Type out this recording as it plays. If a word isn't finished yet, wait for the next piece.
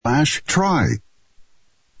/try.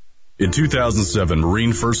 In 2007,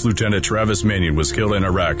 Marine First Lieutenant Travis Manion was killed in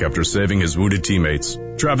Iraq after saving his wounded teammates.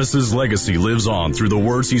 Travis's legacy lives on through the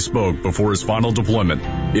words he spoke before his final deployment.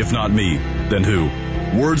 If not me, then who?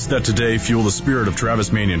 Words that today fuel the spirit of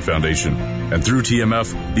Travis Manion Foundation. And through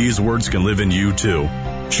TMF, these words can live in you too.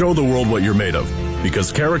 Show the world what you're made of,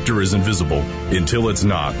 because character is invisible until it's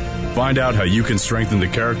not. Find out how you can strengthen the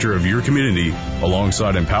character of your community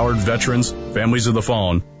alongside empowered veterans, families of the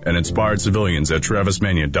fallen, and inspired civilians at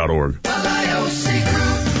travismanion.org.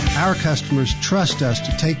 Our customers trust us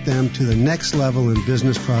to take them to the next level in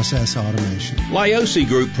business process automation. Liosi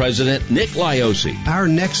Group President Nick Liosi. Our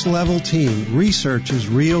next level team researches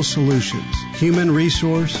real solutions, human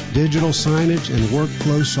resource, digital signage, and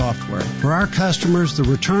workflow software. For our customers, the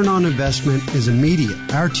return on investment is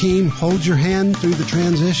immediate. Our team holds your hand through the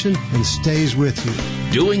transition and stays with you.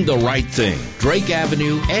 Doing the right thing. Drake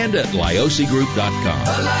Avenue and at LiosiGroup.com.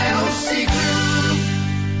 The Liosi Group.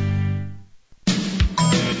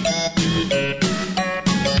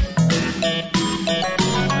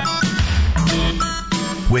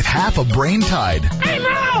 With half a brain tide. Hey,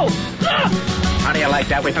 Mo! Look! How do you like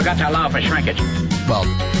that? We forgot to allow for shrinkage. Well,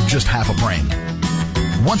 just half a brain.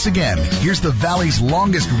 Once again, here's the Valley's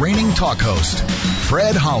longest reigning talk host,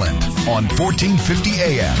 Fred Holland, on 1450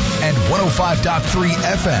 AM and 105.3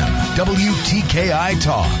 FM, WTKI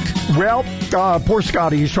Talk. Well, poor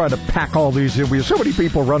Scotty, he's trying to pack all these in. We have so many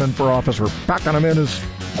people running for office. We're packing them in as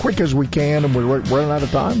quick as we can, and we're running out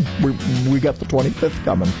of time. We got the 25th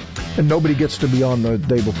coming. And nobody gets to be on the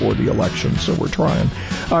day before the election, so we're trying.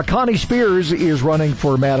 Connie Spears is running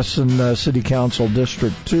for Madison City Council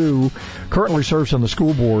District 2, currently serves on the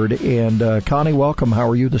school board. And Connie, welcome. How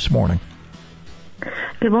are you this morning?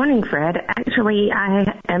 Good morning, Fred. Actually, I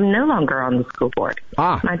am no longer on the school board.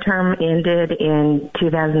 My term ended in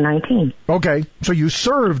 2019. Okay, so you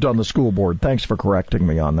served on the school board. Thanks for correcting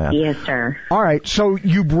me on that. Yes, sir. All right, so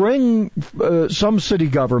you bring some city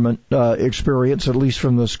government experience, at least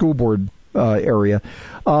from the school board area.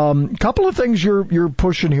 Couple of things you're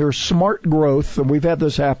pushing here: smart growth, and we've had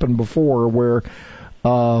this happen before, where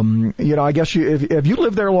I guess if you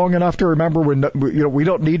live there long enough to remember when we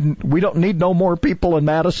don't need no more people in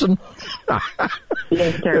Madison.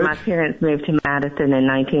 Yes, sir. My parents moved to Madison in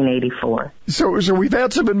 1984. So we've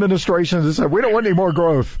had some administrations that said we don't want any more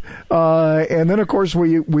growth, and then of course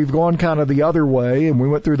we've gone kind of the other way, and we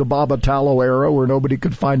went through the Baba Tallow era where nobody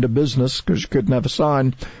could find a business because you couldn't have a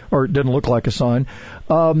sign or it didn't look like a sign.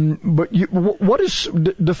 But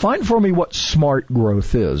define for me what smart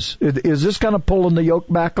growth is. Is this kind of pulling the yoke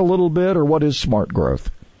back a little bit, or what is smart growth?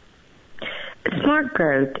 Smart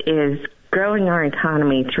growth is growing our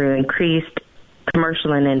economy through increased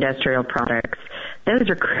commercial and industrial products. Those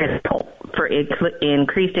are critical for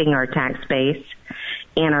increasing our tax base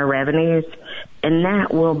and our revenues, and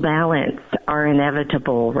that will balance our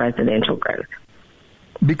inevitable residential growth.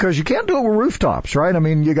 Because you can't do it with rooftops, right? I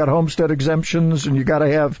mean, you got homestead exemptions, and you got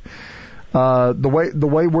to have the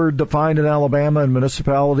way we're defined in Alabama, and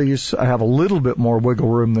municipalities have a little bit more wiggle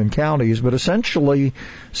room than counties. But essentially,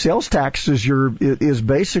 sales tax is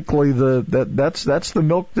basically that's the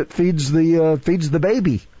milk that feeds the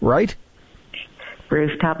baby, right?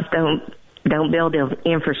 Rooftops don't build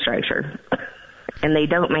infrastructure, and they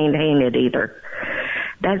don't maintain it either.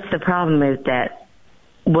 That's the problem, is that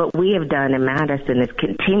what we have done in Madison is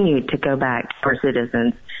continued to go back to our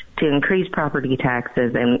citizens to increase property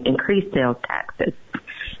taxes and increase sales taxes.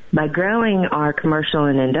 By growing our commercial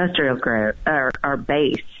and industrial growth, our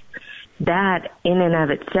base, that in and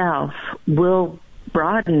of itself will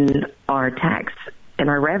broaden our tax and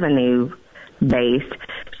our revenue base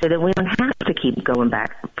so that we don't have to keep going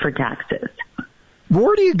back for taxes.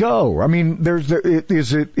 Where do you go? I mean, is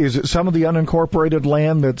it some of the unincorporated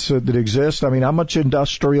land that exists? I mean, how much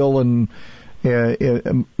industrial and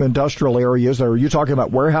industrial areas are you talking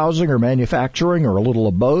about? Warehousing or manufacturing or a little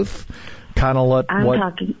of both? Kind of what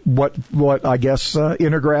I guess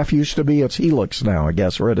Intergraph used to be. It's Helix now, I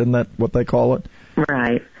guess, right? Isn't that what they call it?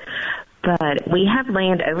 Right. But we have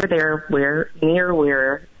land over there near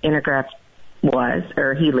where Intergraph was,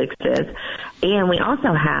 or Helix is, and we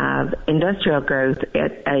also have industrial growth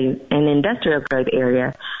at an industrial growth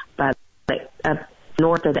area up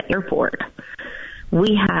north of the airport.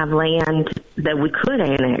 We have land that we could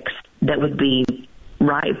annex that would be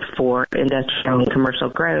ripe for industrial and commercial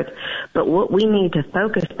growth, but what we need to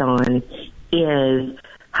focus on is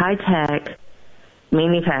high-tech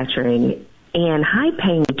manufacturing and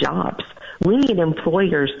high-paying jobs. We need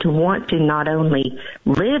employers to want to not only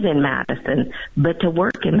live in Madison, but to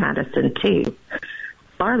work in Madison too.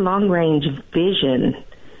 Our long-range vision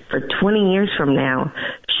for 20 years from now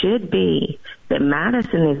should be that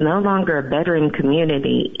Madison is no longer a bedroom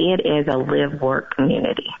community. It is a live-work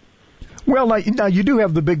community. Well, now you do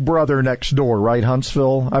have the big brother next door, right,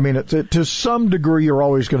 Huntsville? I mean, to some degree, you're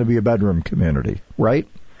always going to be a bedroom community, right?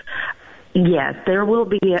 Yes, there will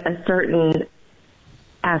be a certain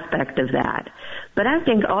aspect of that. But I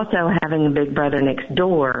think also having a big brother next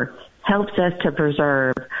door helps us to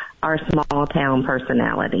preserve our small town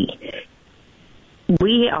personality.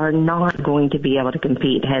 We are not going to be able to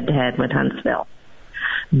compete head-to-head with Huntsville.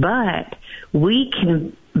 But we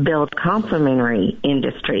can build complementary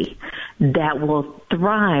industry that will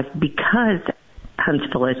thrive because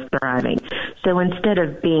Huntsville is thriving. So instead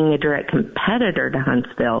of being a direct competitor to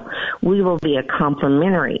Huntsville, we will be a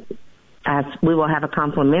complementary. We will have a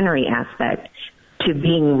complementary aspect to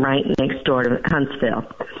being right next door to Huntsville.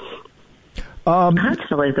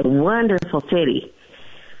 Huntsville is a wonderful city.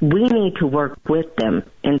 We need to work with them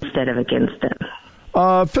instead of against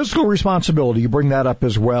them. Fiscal responsibility, you bring that up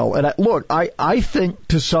as well. And I think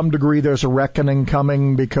to some degree there's a reckoning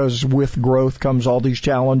coming because with growth comes all these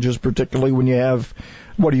challenges, particularly when you have,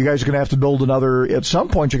 what are you guys going to have to build at some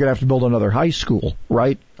point you're going to have to build another high school,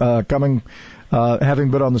 right? Having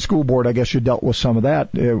been on the school board, I guess you dealt with some of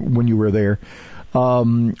that when you were there.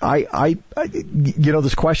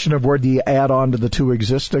 This question of where do you add on to the two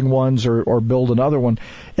existing ones or build another one?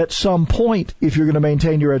 At some point, if you're going to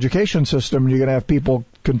maintain your education system, you're going to have people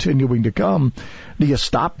continuing to come. Do you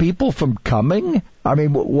stop people from coming? I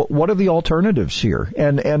mean, what are the alternatives here?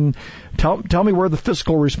 And tell me where the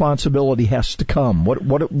fiscal responsibility has to come.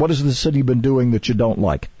 What has the city been doing that you don't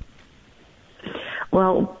like?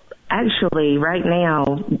 Well, actually, right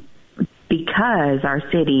now, because our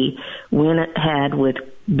city went ahead with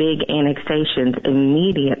big annexations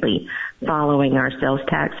immediately following our sales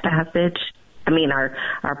tax passage,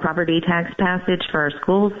 our property tax passage for our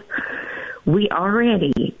schools, we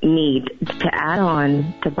already need to add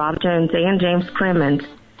on to Bob Jones and James Clemens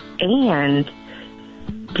and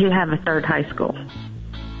to have a third high school.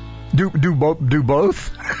 Do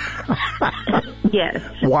both? Yes.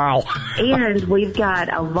 Wow. And we've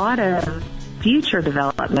got a lot of future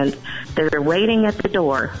developments that are waiting at the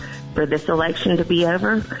door for this election to be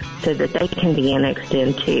over so that they can be annexed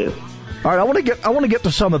in too. All right, I want to get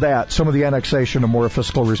to some of that, some of the annexation and more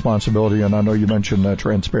fiscal responsibility, and I know you mentioned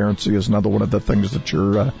transparency is another one of the things that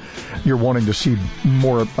you're wanting to see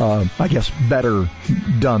more, better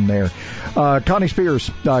done there. Connie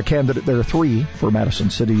Spears, candidate there 3 for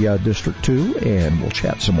Madison City District 2, and we'll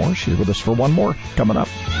chat some more. She's with us for one more coming up.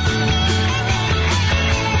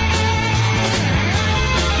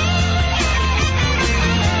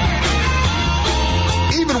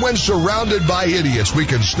 When surrounded by idiots, we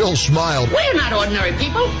can still smile. We're not ordinary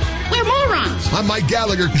people. We're morons. I'm Mike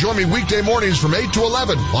Gallagher. Join me weekday mornings from 8 to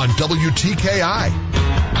 11 on WTKI.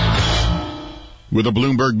 With a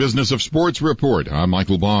Bloomberg Business of Sports report, I'm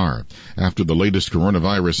Michael Barr. After the latest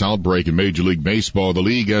coronavirus outbreak in Major League Baseball, the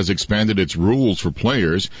league has expanded its rules for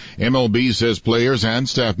players. MLB says players and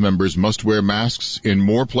staff members must wear masks in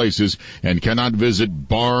more places and cannot visit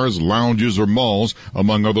bars, lounges, or malls,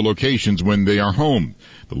 among other locations, when they are home.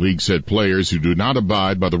 The league said players who do not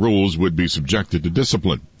abide by the rules would be subjected to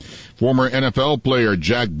discipline. Former NFL player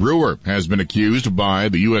Jack Brewer has been accused by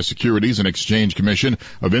the U.S. Securities and Exchange Commission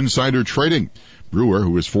of insider trading. Brewer,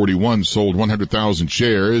 who is 41, sold 100,000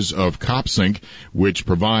 shares of CopSync, which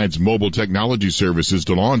provides mobile technology services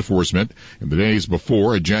to law enforcement, in the days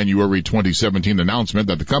before a January 2017 announcement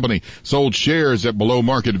that the company sold shares at below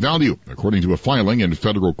market value, according to a filing in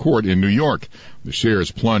federal court in New York. The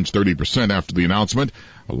shares plunged 30% after the announcement,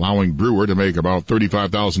 allowing Brewer to make about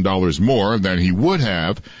 $35,000 more than he would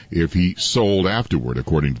have if he sold afterward,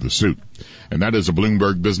 according to the suit. And that is a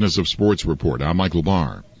Bloomberg Business of Sports report. I'm Michael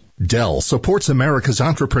Barr. Dell supports America's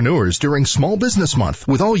entrepreneurs during Small Business Month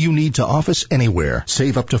with all you need to office anywhere.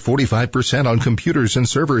 Save up to 45% on computers and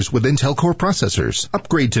servers with Intel Core processors.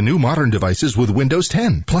 Upgrade to new modern devices with Windows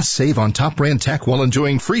 10. Plus save on top brand tech while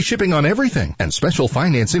enjoying free shipping on everything and special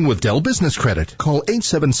financing with Dell Business Credit. Call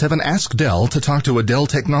 877-ASK-DELL to talk to a Dell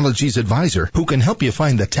Technologies advisor who can help you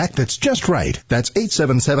find the tech that's just right. That's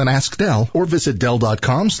 877-ASK-DELL or visit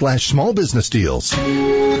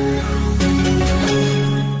Dell.com/smallbusinessdeals.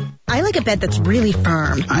 I like like a bed that's really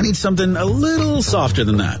firm. I need something a little softer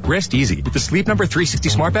than that. Rest easy. With the Sleep Number 360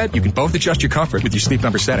 Smart Bed, you can both adjust your comfort with your Sleep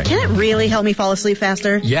Number setting. Can it really help me fall asleep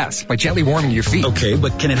faster? Yes, by gently warming your feet. Okay,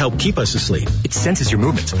 but can it help keep us asleep? It senses your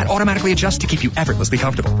movements and automatically adjusts to keep you effortlessly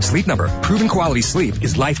comfortable. Sleep Number, proven quality sleep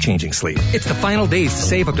is life-changing sleep. It's the final days to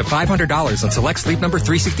save up to $500 on select Sleep Number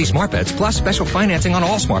 360 Smart Beds, plus special financing on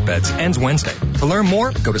all smart beds. Ends Wednesday. To learn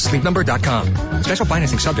more, go to sleepnumber.com. Special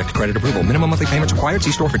financing subject to credit approval. Minimum monthly payments required.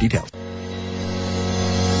 See store for details.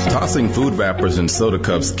 Tossing food wrappers and soda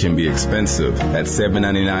cups can be expensive. That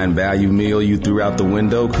 $7.99 value meal you threw out the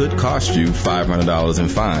window could cost you $500 in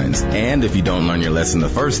fines. And if you don't learn your lesson the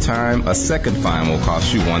first time, a second fine will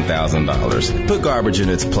cost you $1,000. Put garbage in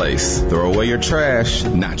its place. Throw away your trash,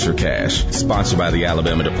 not your cash. Sponsored by the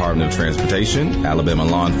Alabama Department of Transportation, Alabama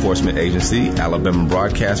Law Enforcement Agency, Alabama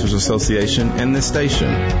Broadcasters Association, and this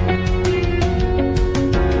station.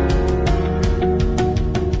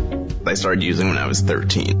 I started using when I was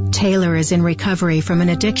 13. Taylor is in recovery from an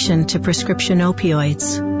addiction to prescription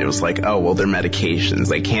opioids. It was like, oh, well, they're medications.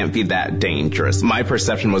 They can't be that dangerous. My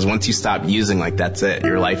perception was once you stop using, like, that's it.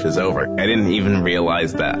 Your life is over. I didn't even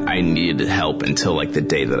realize that I needed help until, like, the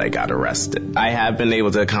day that I got arrested. I have been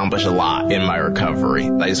able to accomplish a lot in my recovery.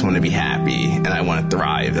 I just want to be happy, and I want to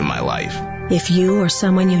thrive in my life. If you or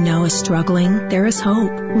someone you know is struggling, there is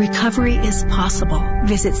hope. Recovery is possible.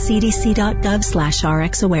 Visit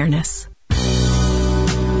cdc.gov/RX awareness.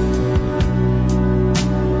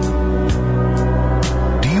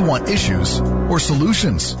 Do you want issues or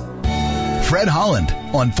solutions? Fred Holland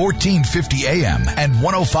on 1450 AM and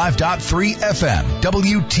 105.3 FM,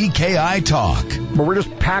 WTKI Talk. But we're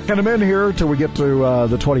just packing them in here till we get to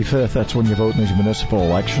the 25th. That's when you vote in these municipal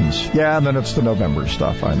elections. Yeah, and then it's the November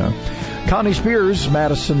stuff, I know. Connie Spears,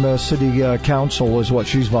 Madison City Council, is what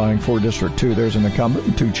she's vying for, District 2. There's an incumbent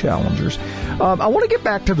and two challengers. I want to get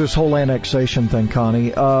back to this whole annexation thing, Connie.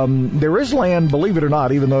 There is land, believe it or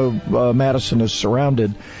not, even though Madison is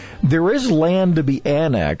surrounded, there is land to be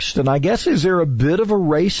annexed. And I guess, is there a bit of a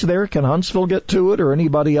race there? Can Huntsville get to it or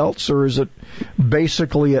anybody else? Or is it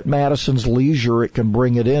basically at Madison's leisure it can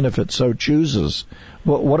bring it in if it so chooses?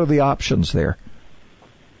 What are the options there?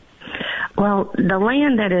 Well, the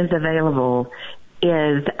land that is available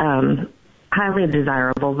is highly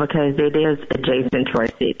desirable because it is adjacent to our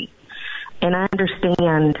city. And I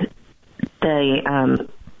understand the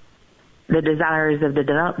desires of the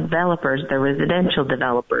developers, the residential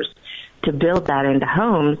developers, to build that into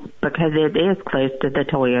homes because it is close to the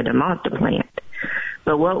Toyota Mazda plant.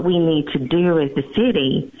 But what we need to do as the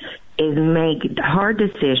city is make hard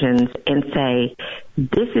decisions and say,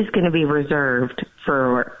 this is going to be reserved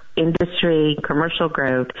for industry, commercial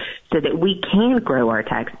growth, so that we can grow our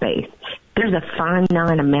tax base. There's a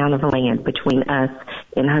finite amount of land between us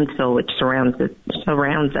and Huntsville, which surrounds us.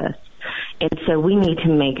 And so we need to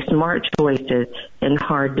make smart choices and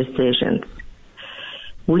hard decisions.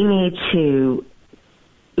 We need to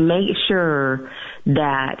make sure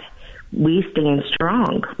that we stand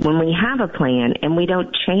strong when we have a plan and we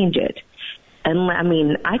don't change it. And I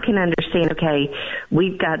mean, I can understand, okay,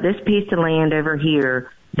 we've got this piece of land over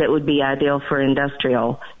here that would be ideal for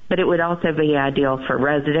industrial, but it would also be ideal for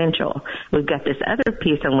residential. We've got this other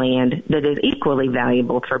piece of land that is equally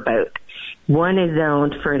valuable for both. One is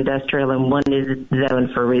zoned for industrial and one is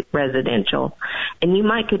zoned for residential. And you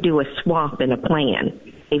might could do a swap in a plan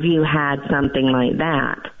if you had something like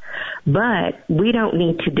that. But we don't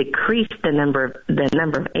need to decrease the number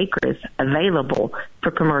of acres available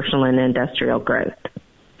for commercial and industrial growth.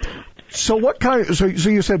 So what kind? So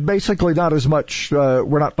you said basically not as much.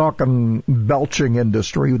 We're not talking belching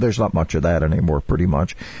industry. There's not much of that anymore. Pretty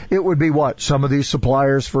much, it would be what some of these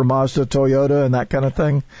suppliers for Mazda, Toyota, and that kind of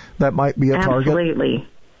thing. That might be a target. Absolutely,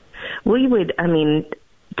 we would. I mean,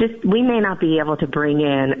 we may not be able to bring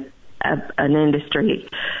in an industry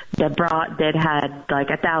that had like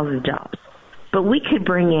 1,000 jobs, but we could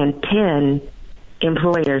bring in 10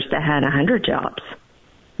 employers that had 100 jobs.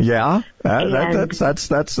 Yeah, that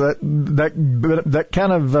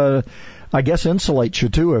kind of I guess insulates you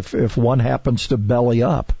too if one happens to belly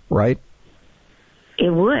up, right? It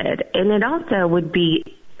would, and it also would be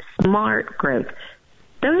smart growth.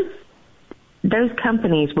 Those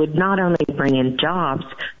companies would not only bring in jobs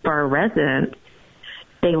for our residents,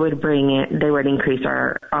 they would increase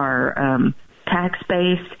our tax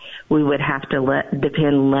base. We would have to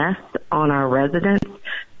depend less on our residents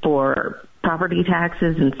for property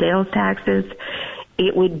taxes and sales taxes.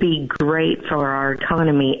 It would be great for our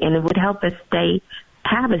economy, and it would help us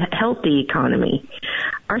have a healthy economy.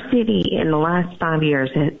 Our city in the last 5 years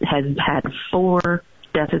has had 4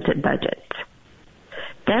 deficit budgets.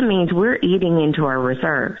 That means we're eating into our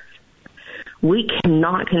reserves. We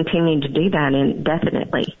cannot continue to do that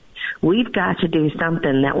indefinitely. We've got to do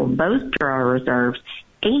something that will bolster our reserves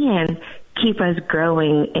and keep us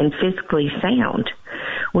growing and fiscally sound.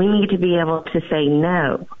 We need to be able to say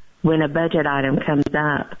no when a budget item comes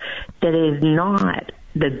up that is not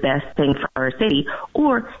the best thing for our city,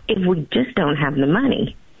 or if we just don't have the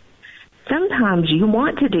money. Sometimes you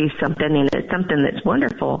want to do something and it's something that's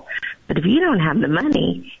wonderful, but if you don't have the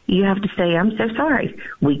money, you have to say, I'm so sorry,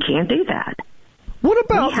 we can't do that. What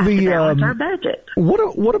about our budget?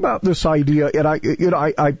 What about this idea?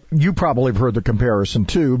 And you probably have heard the comparison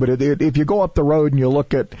too. But if you go up the road and you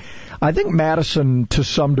look at, I think Madison to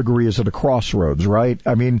some degree is at a crossroads, right?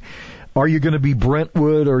 I mean, are you going to be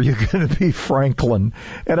Brentwood or are you going to be Franklin?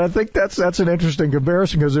 And I think that's an interesting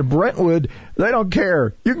comparison, because in Brentwood, they don't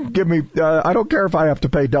care. You can give me, I don't care if I have to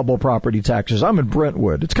pay double property taxes. I'm in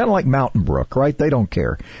Brentwood. It's kind of like Mountain Brook, right? They don't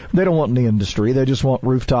care. They don't want any industry. They just want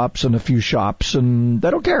rooftops and a few shops, and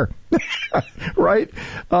they don't care. Right?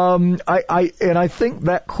 I think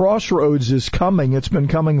that crossroads is coming. It's been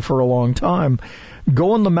coming for a long time.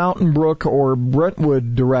 Going the Mountain Brook or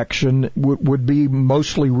Brentwood direction would be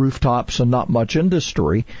mostly rooftops and not much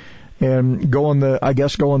industry, and going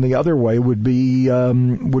the other way would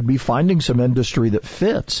be finding some industry that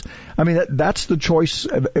fits. I mean, that's the choice.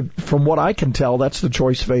 From what I can tell, that's the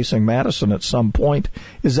choice facing Madison at some point.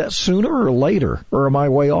 Is that sooner or later, or am I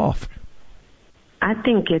way off? I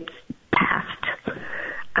think it's past.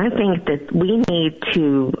 I think that we need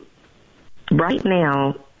to, right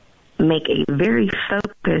now, make a very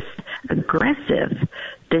focused, aggressive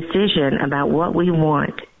decision about what we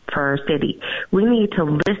want for our city. We need to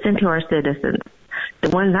listen to our citizens. The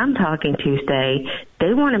ones I'm talking to say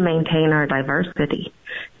they want to maintain our diversity.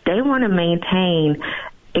 They want to maintain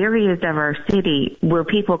areas of our city where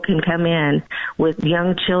people can come in with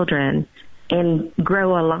young children and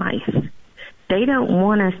grow a life. They don't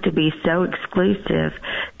want us to be so exclusive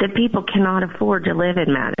that people cannot afford to live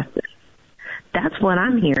in Madison. That's what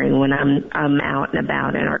I'm hearing when I'm out and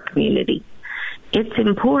about in our community. It's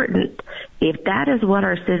important. If that is what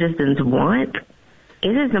our citizens want,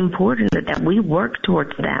 it is important that we work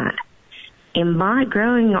towards that. And by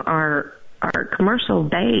growing our commercial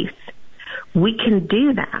base, we can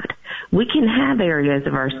do that. We can have areas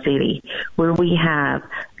of our city where we have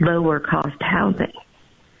lower cost housing.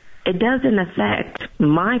 It doesn't affect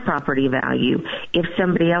my property value if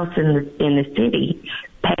somebody else in the city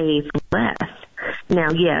pays less.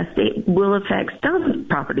 Now, yes, it will affect some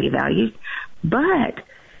property values, but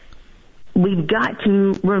we've got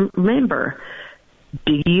to remember,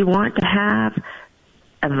 do you want to have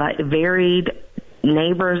varied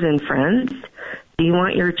neighbors and friends? Do you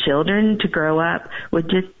want your children to grow up with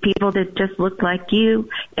just people that just look like you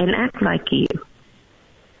and act like you?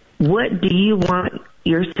 What do you want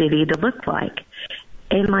your city to look like?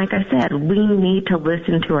 And like I said, we need to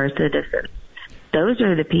listen to our citizens. Those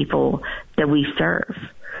are the people that we serve.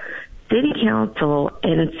 City council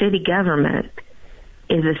and city government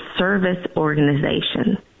is a service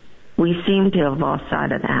organization. We seem to have lost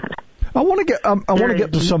sight of that. I want to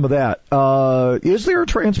get to some of that. Is there a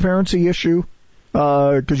transparency issue?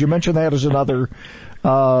 Because you mentioned that as another.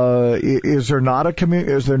 Is there not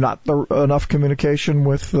enough communication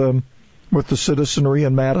with the citizenry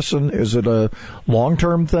in Madison? Is it a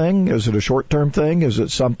long-term thing? Is it a short-term thing? Is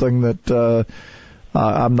it something that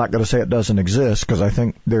I'm not going to say it doesn't exist, because I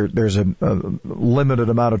think there's a limited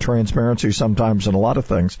amount of transparency sometimes in a lot of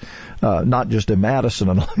things, not just in Madison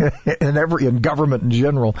and in government in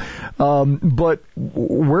general. But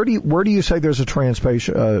where do you say there's a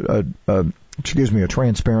transparency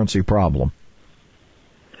problem?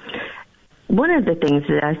 One of the things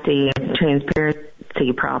that I see as a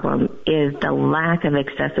transparency problem is the lack of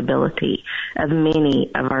accessibility of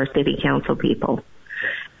many of our city council people.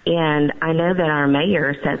 And I know that our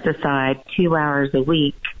mayor sets aside 2 hours a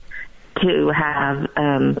week to have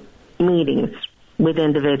meetings with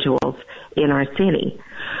individuals in our city.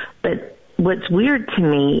 But what's weird to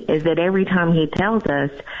me is that every time he tells us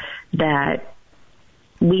that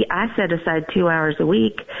I set aside 2 hours a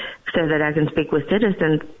week so that I can speak with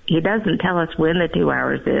citizens, he doesn't tell us when the 2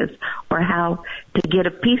 hours is or how to get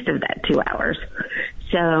a piece of that 2 hours.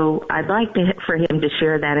 So I'd like for him to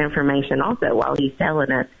share that information also while he's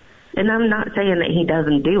telling us. And I'm not saying that he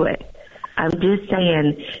doesn't do it. I'm just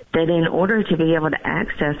saying that in order to be able to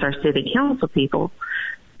access our city council people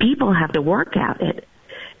have to work at it.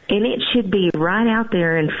 And it should be right out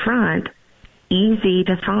there in front, easy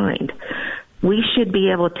to find. We should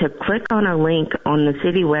be able to click on a link on the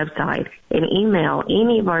city website and email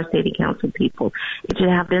any of our city council people. It should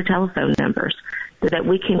have their telephone numbers so that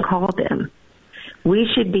we can call them. we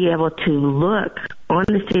should be able to look on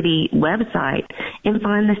the city website and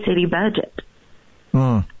find the city budget.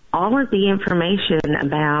 All of the information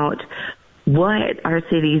about what our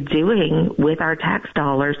city is doing with our tax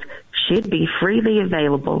dollars should be freely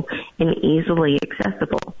available and easily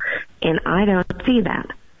accessible. And I don't see that.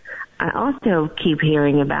 I also keep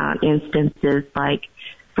hearing about instances like,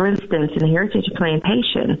 for instance, in Heritage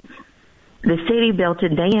Plantation, the city built a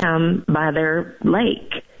dam by their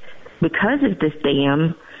lake. Because of this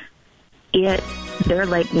dam, their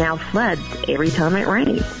lake now floods every time it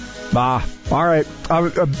rains. All right.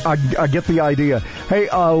 I get the idea. Hey,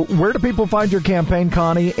 where do people find your campaign,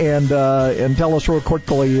 Connie? And tell us real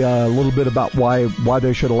quickly a little bit about why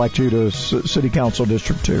they should elect you to City Council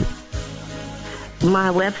District 2. My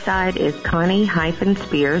website is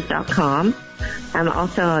connie-spears.com. I'm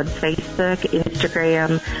also on Facebook,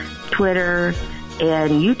 Instagram, Twitter,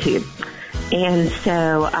 and YouTube. And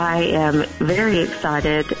so I am very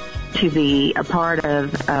excited to be a part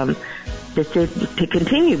of the city, to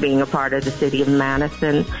continue being a part of the city of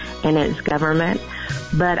Madison and its government.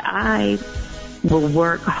 But I will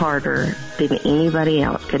work harder than anybody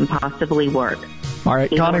else can possibly work. All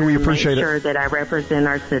right, Connie, we appreciate it. Make sure that I represent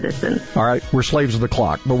our citizens. All right, we're slaves of the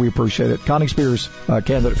clock, but we appreciate it. Connie Spears,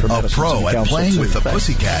 candidate for Madison City Council. A pro at playing with the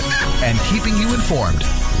pussycat and keeping you informed.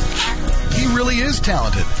 He really is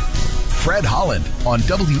talented. Fred Holland on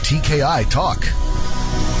WTKI Talk.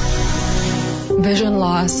 Vision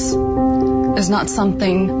loss is not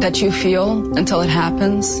something that you feel until it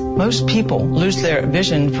happens. Most people lose their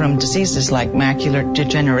vision from diseases like macular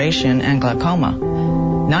degeneration and glaucoma,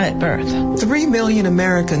 not at birth. 3 million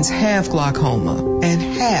Americans have glaucoma, and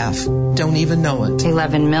half don't even know it.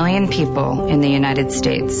 11 million people in the United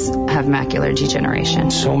States have macular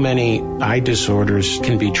degeneration. So many eye disorders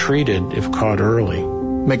can be treated if caught early.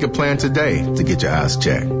 Make a plan today to get your eyes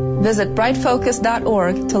checked. Visit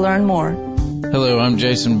brightfocus.org to learn more. Hello, I'm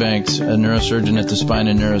Jason Banks, a neurosurgeon at the Spine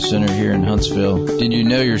and Neuro Center here in Huntsville. Did you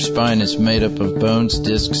know your spine is made up of bones,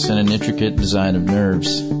 discs, and an intricate design of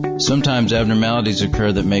nerves? Sometimes abnormalities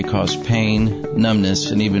occur that may cause pain,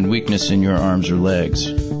 numbness, and even weakness in your arms or legs.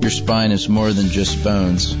 Your spine is more than just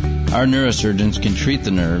bones. Our neurosurgeons can treat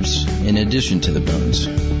the nerves in addition to the bones.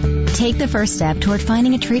 Take the first step toward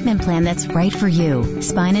finding a treatment plan that's right for you.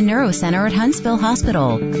 Spine and Neuro Center at Huntsville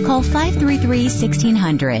Hospital. Call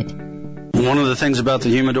 533-1600. One of the things about the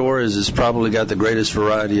Humidor is it's probably got the greatest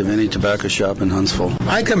variety of any tobacco shop in Huntsville.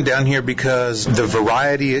 I come down here because the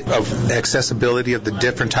variety of accessibility of the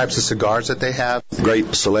different types of cigars that they have.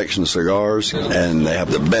 Great selection of cigars, and they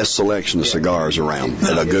have the best selection of cigars around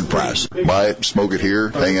at a good price. Buy it, smoke it here,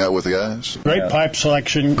 hang out with the guys. Great pipe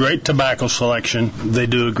selection, great tobacco selection. They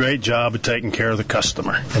do a great job of taking care of the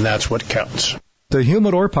customer, and that's what counts. The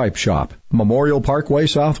Humidor Pipe Shop, Memorial Parkway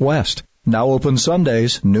Southwest. Now open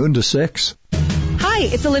Sundays, noon to 6. Hi,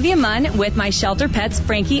 it's Olivia Munn with my shelter pets,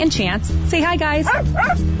 Frankie and Chance. Say hi, guys.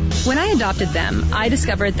 When I adopted them, I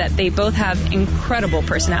discovered that they both have incredible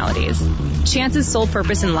personalities. Chance's sole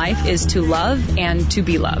purpose in life is to love and to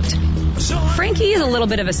be loved. Frankie is a little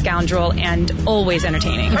bit of a scoundrel and always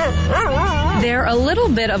entertaining. They're a little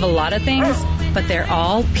bit of a lot of things, but they're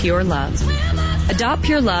all pure love. Adopt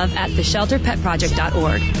Pure Love at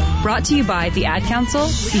theshelterpetproject.org. Brought to you by the Ad Council,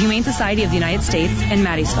 the Humane Society of the United States, and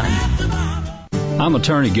Maddie's Fund. I'm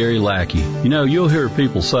attorney Gary Lackey. You know, you'll hear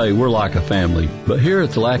people say we're like a family, but here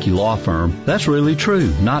at the Lackey Law Firm, that's really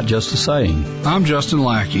true, not just a saying. I'm Justin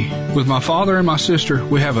Lackey. With my father and my sister,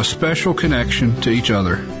 we have a special connection to each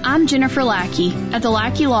other. I'm Jennifer Lackey. At the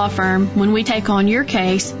Lackey Law Firm, when we take on your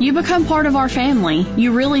case, you become part of our family.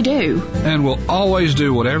 You really do. And we'll always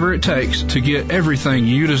do whatever it takes to get everything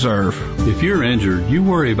you deserve. If you're injured, you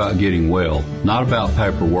worry about getting well, not about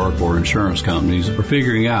paperwork or insurance companies or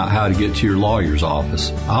figuring out how to get to your lawyer's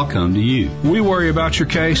office. I'll come to you. We worry about your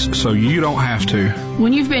case so you don't have to.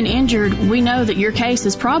 When you've been injured, we know that your case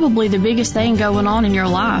is probably the biggest thing going on in your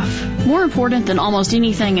life. More important than almost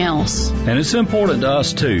anything else. And it's important to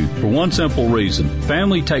us too, for one simple reason.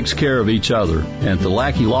 Family takes care of each other, and at the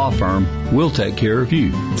Lackey Law Firm, we'll take care of you.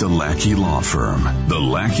 The Lackey Law Firm. The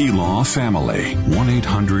Lackey Law Family.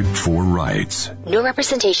 1-800-4RIGHTS. No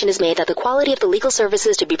representation is made that the quality of the legal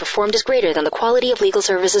services to be performed is greater than the quality of legal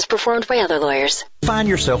services performed by other lawyers. Find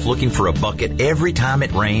yourself looking for a bucket every time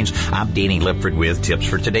it rains? I'm Danny Lipford with tips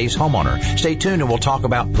for today's homeowner. Stay tuned and we'll talk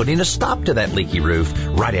about putting a stop to that leaky roof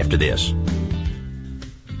right after this.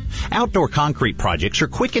 Outdoor concrete projects are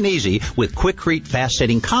quick and easy with Quikrete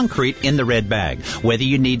fast-setting concrete in the red bag. Whether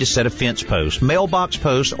you need to set a fence post, mailbox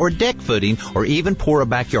post, or deck footing, or even pour a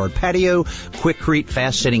backyard patio, Quikrete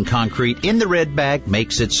fast-setting concrete in the red bag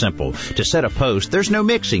makes it simple. To set a post, there's no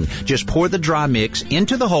mixing. Just pour the dry mix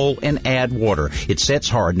into the hole and add water. It sets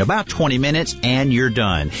hard in about 20 minutes and you're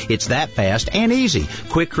done. It's that fast and easy.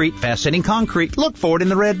 Quikrete fast-setting concrete. Look for it in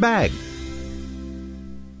the red bag.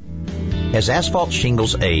 As asphalt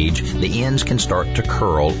shingles age, the ends can start to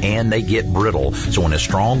curl and they get brittle. So when a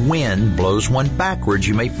strong wind blows one backwards,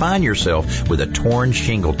 you may find yourself with a torn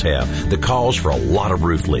shingle tab that calls for a lot of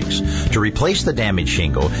roof leaks. To replace the damaged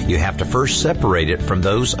shingle, you have to first separate it from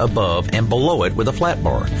those above and below it with a flat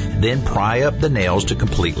bar. Then pry up the nails to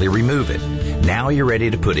completely remove it. Now you're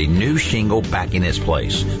ready to put a new shingle back in its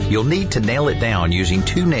place. You'll need to nail it down using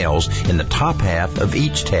 2 nails in the top half of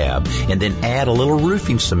each tab and then add a little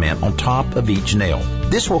roofing cement on top of each nail.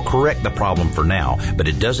 This will correct the problem for now, but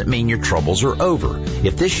it doesn't mean your troubles are over.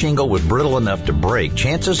 If this shingle was brittle enough to break,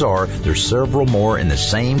 chances are there's several more in the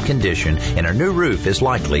same condition and a new roof is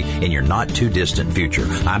likely in your not too distant future.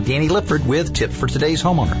 I'm Danny Lipford with Tips for Today's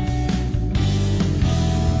Homeowner.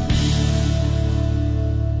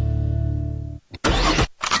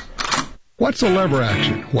 What's a lever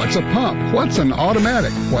action? What's a pump? What's an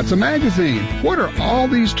automatic? What's a magazine? What are all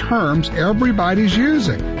these terms everybody's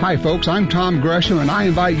using? Hi folks, I'm Tom Gresham and I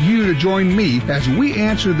invite you to join me as we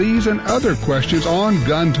answer these and other questions on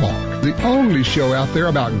Gun Talk, the only show out there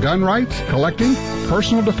about gun rights, collecting,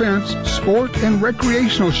 personal defense, sport, and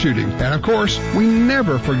recreational shooting. And of course, we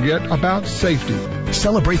never forget about safety.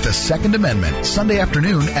 Celebrate the Second Amendment Sunday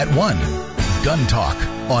afternoon at 1. Gun Talk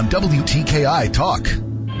on WTKI Talk.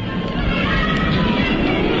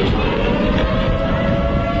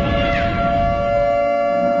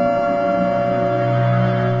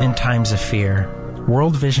 In times of fear,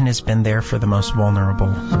 World Vision has been there for the most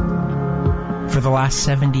vulnerable. For the last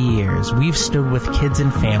 70 years, we've stood with kids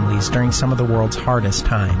and families during some of the world's hardest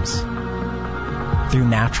times. Through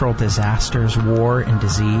natural disasters, war, and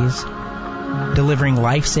disease, delivering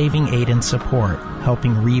life-saving aid and support,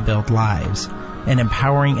 helping rebuild lives, and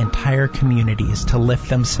empowering entire communities to lift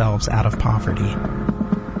themselves out of poverty.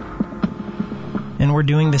 And we're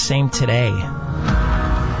doing the same today.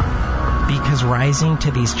 Because rising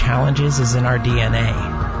to these challenges is in our DNA.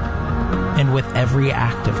 And with every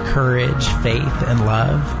act of courage, faith, and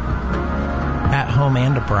love, at home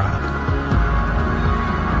and abroad,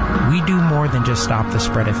 we do more than just stop the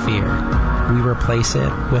spread of fear. We replace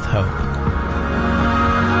it with hope.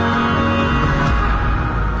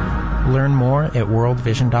 Learn more at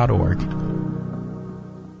worldvision.org.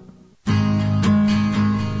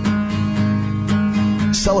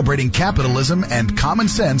 Celebrating capitalism and common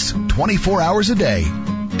sense 24 hours a day.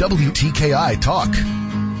 WTKI Talk.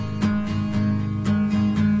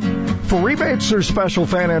 For rebates or special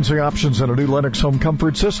financing options and a new Lennox home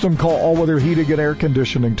comfort system, call All Weather Heating and Air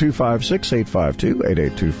Conditioning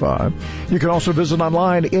 256-852-8825. You can also visit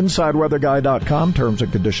online, InsideWeatherGuy.com. Terms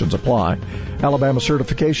and conditions apply. Alabama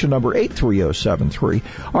certification number 83073.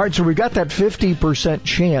 All right, so we've got that 50%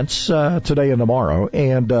 chance today and tomorrow,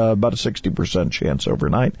 and about a 60% chance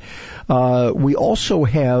overnight. We also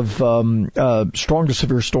have strong to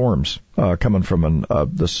severe storms coming from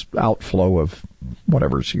this outflow of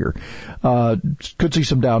whatever's here. Could see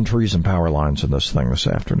some downed trees and power lines in this thing this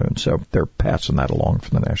afternoon, so they're passing that along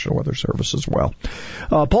from the National Weather Service as well.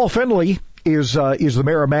 Paul Findlay is the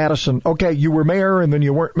mayor of Madison. Okay, you were mayor, and then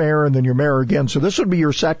you weren't mayor, and then you're mayor again, so this would be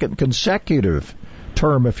your second consecutive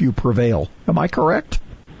term if you prevail. Am I correct?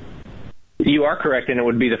 You are correct, and it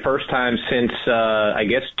would be the first time since,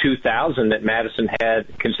 2000 that Madison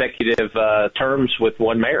had consecutive terms with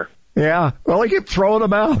one mayor. Yeah, well, I keep throwing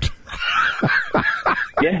them out.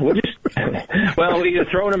 Yeah, we're either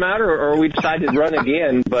throwing them out or we decide to run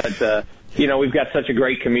again. But we've got such a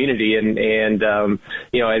great community, and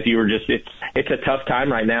as you were it's a tough time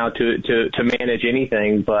right now to manage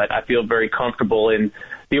anything. But I feel very comfortable in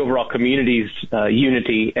the overall community's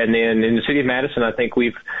unity. And then in the city of Madison, I think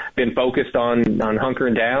we've been focused on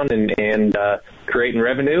hunkering down and creating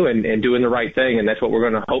revenue and doing the right thing, and that's what we're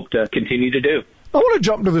going to hope to continue to do. I want to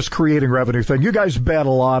jump to this creating revenue thing. You guys bet a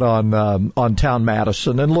lot on Town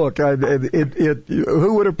Madison, and look,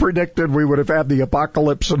 who would have predicted we would have had the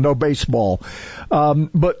apocalypse and no baseball?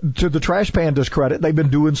 But to the Trash Panda's credit, they've been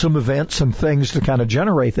doing some events and things to kind of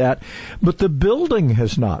generate that. But the building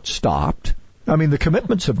has not stopped. I mean, the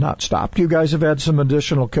commitments have not stopped. You guys have had some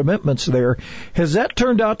additional commitments there. Has that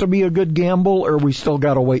turned out to be a good gamble, or we still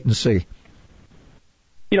got to wait and see?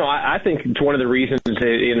 I think it's one of the reasons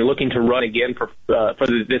in looking to run again for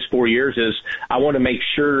this 4 years is I want to make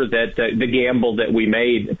sure that the gamble that we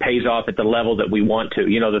made pays off at the level that we want to.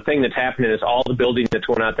 The thing that's happening is all the building that's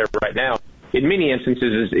going out there right now, in many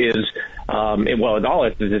instances,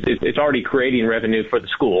 it's already creating revenue for the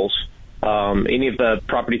schools. Any of the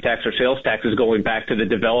property tax or sales tax is going back to the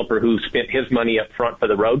developer who spent his money up front for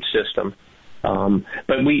the road system. But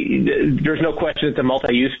there's no question that the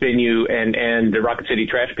multi-use venue and the Rocket City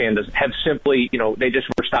Trash Pandas have simply, they just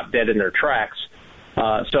were stopped dead in their tracks.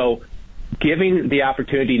 So giving the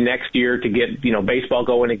opportunity next year to get, baseball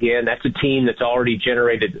going again, that's a team that's already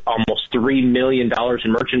generated almost $3 million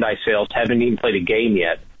in merchandise sales, haven't even played a game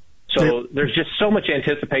yet. So there's just so much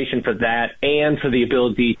anticipation for that and for the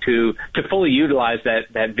ability to fully utilize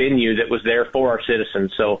that venue that was there for our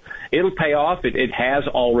citizens. So it'll pay off. It has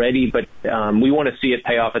already, but we want to see it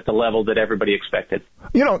pay off at the level that everybody expected.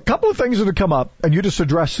 A couple of things that have come up, and you just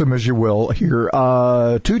address them as you will here.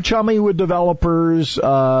 Too chummy with developers.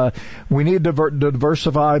 We need to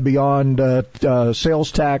diversify beyond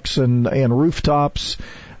sales tax and rooftops.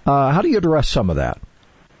 How do you address some of that?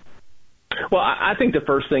 Well, I think the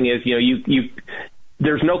first thing is,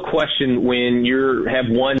 there's no question when you have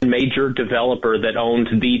one major developer that owns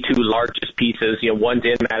the two largest pieces, one's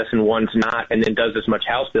in Madison, one's not, and then does as much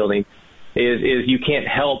house building, is you can't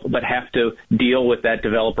help but have to deal with that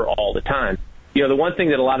developer all the time. The one thing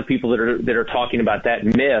that a lot of people that are talking about that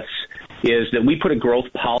miss is that we put a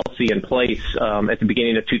growth policy in place at the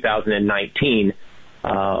beginning of 2019.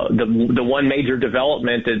 The one major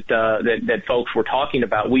development that folks were talking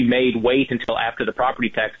about, we made wait until after the property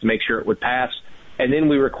tax to make sure it would pass, and then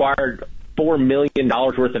we required $4 million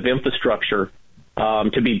worth of infrastructure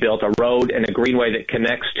to be built, a road and a greenway that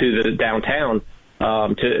connects to the downtown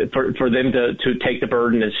for them to take the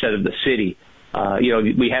burden instead of the city.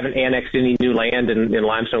 We haven't annexed any new land in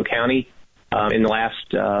Limestone County in the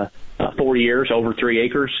last 4 years, over 3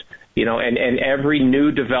 acres. And every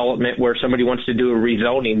new development where somebody wants to do a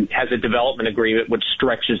rezoning has a development agreement which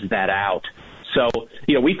stretches that out. So,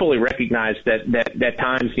 we fully recognize that at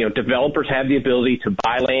times, developers have the ability to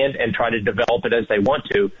buy land and try to develop it as they want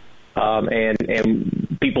to.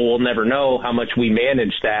 And people will never know how much we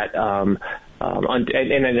manage that. And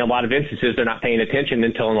in a lot of instances, they're not paying attention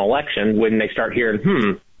until an election when they start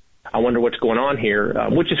hearing, I wonder what's going on here,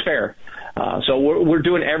 which is fair. So we're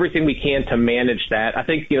doing everything we can to manage that. I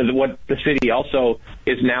think, what the city also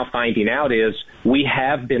is now finding out is we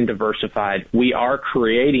have been diversified. We are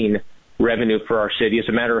creating revenue for our city. As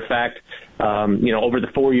a matter of fact, over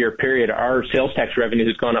the 4-year period, our sales tax revenue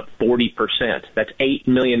has gone up 40%. That's $8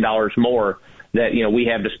 million more that, we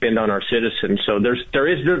have to spend on our citizens. So there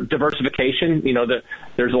is diversification.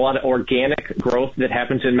 There's a lot of organic growth that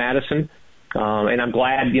happens in Madison. And I'm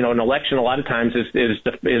glad, an election a lot of times is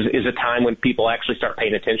a time when people actually start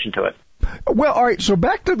paying attention to it. Well, all right, so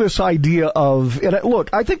back to this idea of, and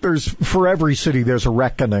look, I think for every city there's a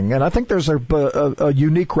reckoning, and I think there's a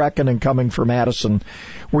unique reckoning coming for Madison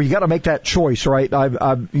where you got to make that choice, right?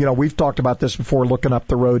 We've talked about this before, looking up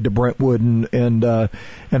the road to Brentwood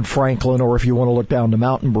and Franklin, or if you want to look down to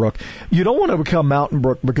Mountain Brook. You don't want to become Mountain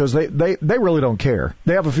Brook because they really don't care.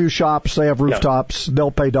 They have a few shops, they have rooftops,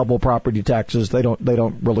 they'll pay double property taxes. They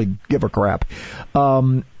don't really give a crap.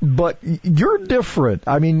 But you're different.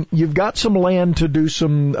 I mean, you've got some land to do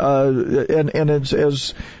some, and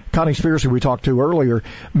as Connie Spears, who we talked to earlier,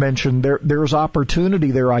 mentioned, there's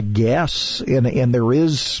opportunity there, I guess, and there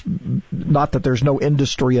is, not that there's no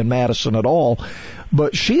industry in Madison at all,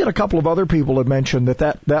 but she and a couple of other people have mentioned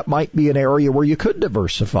that might be an area where you could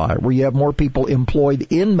diversify, where you have more people employed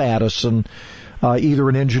in Madison, either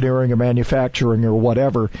in engineering or manufacturing or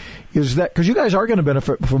whatever. Is that because you guys are going to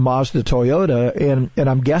benefit from Mazda Toyota, and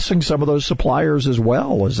I'm guessing some of those suppliers as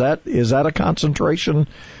well? Is that a concentration,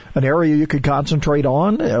 an area you could concentrate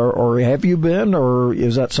on, or have you been, or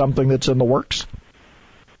is that something that's in the works?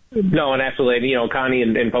 No, and absolutely. Connie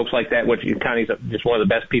and folks like that, which Connie's just one of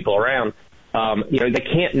the best people around. They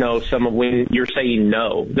can't know some of when you're saying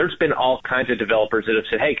no. There's been all kinds of developers that have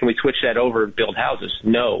said, hey, can we switch that over and build houses?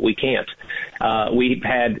 No, we can't. We've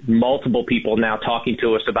had multiple people now talking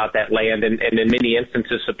to us about that land and in many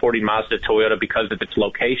instances supporting Mazda Toyota because of its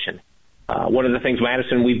location. One of the things,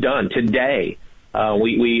 Madison, we've done today,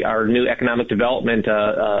 our new economic development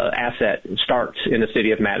asset starts in the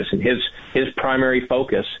city of Madison. His primary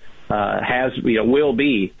focus will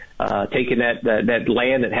be taking that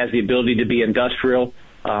land that has the ability to be industrial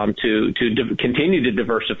to continue to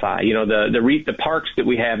diversify. The parks that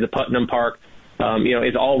we have, the Putnam Park,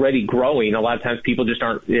 is already growing. A lot of times people just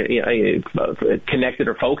aren't connected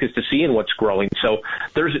or focused to seeing what's growing. So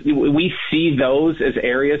we see those as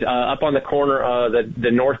areas up on the corner, the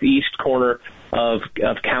northeast corner of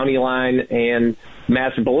County Line and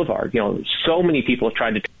Madison Boulevard. So many people have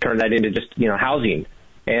tried to turn that into just housing,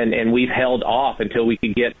 and we've held off until we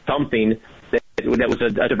could get something that was a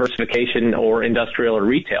diversification or industrial or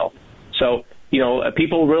retail. So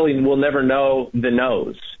people really will never know the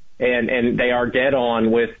no's. And they are dead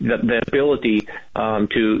on with the ability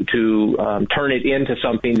to turn it into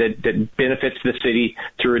something that benefits the city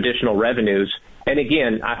through additional revenues. And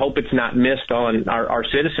again, I hope it's not missed on our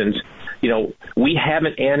citizens. We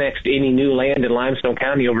haven't annexed any new land in Limestone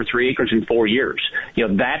County over 3 acres in 4 years.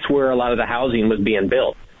 That's where a lot of the housing was being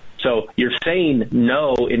built. So you're saying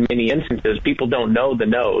no in many instances. People don't know the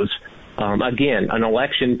no's. Again, an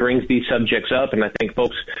election brings these subjects up, and I think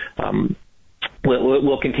folks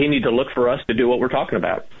we'll continue to look for us to do what we're talking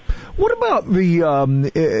about. What about the,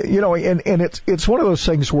 and it's one of those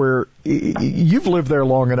things where you've lived there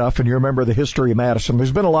long enough and you remember the history of Madison.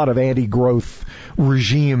 There's been a lot of anti-growth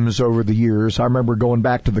regimes over the years. I remember going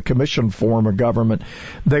back to the commission form of government.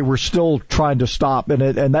 They were still trying to stop,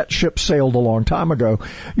 and that ship sailed a long time ago.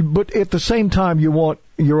 But at the same time, you want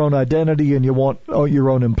your own identity and you want your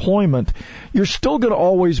own employment. You're still going to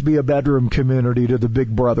always be a bedroom community to the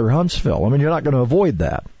big brother Huntsville. I mean, you're not going to avoid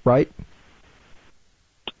that, right?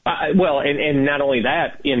 And not only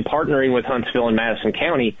that, in partnering with Huntsville and Madison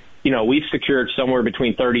County, we've secured somewhere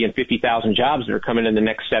between 30 and 50,000 jobs that are coming in the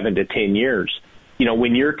next 7 to 10 years.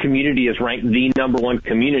 When your community is ranked the number one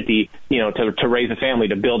community, to raise a family,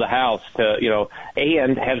 to build a house,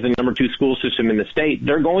 and has the number 2 school system in the state,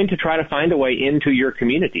 they're going to try to find a way into your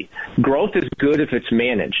community. Growth is good if it's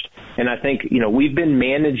managed. And I think, we've been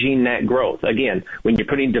managing that growth. Again, when you're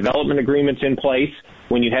putting development agreements in place,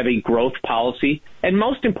 when you have a growth policy, and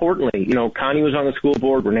most importantly, Connie was on the school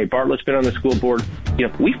board, Renee Bartlett's been on the school board.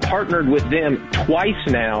 We've partnered with them twice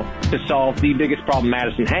now to solve the biggest problem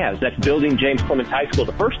Madison has. That's building James Clemens High School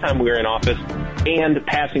the first time we were in office and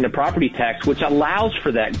passing the property tax, which allows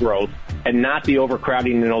for that growth and not the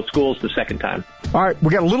overcrowding in those schools the second time. All right, we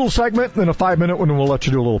got a little segment, then a 5-minute one, and we'll let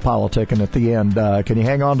you do a little politicking at the end. Can you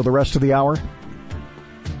hang on to the rest of the hour?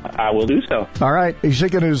 I will do so. All right. He's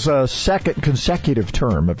thinking his second consecutive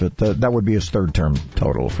term. If it that would be his third term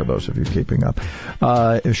total for those of you keeping up,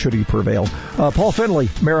 should he prevail. Paul Finley,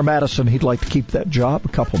 Mayor of Madison, he'd like to keep that job. A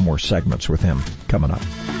couple more segments with him coming up.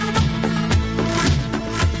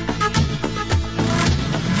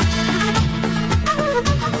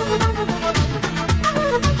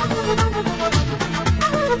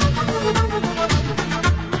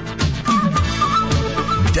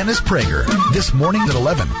 Dennis Prager, this morning at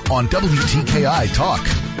 11 on WTKI Talk.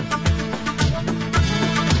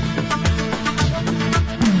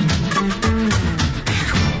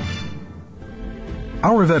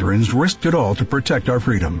 Our veterans risked it all to protect our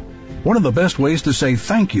freedom. One of the best ways to say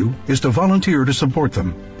thank you is to volunteer to support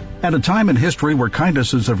them. At a time in history where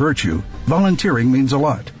kindness is a virtue, volunteering means a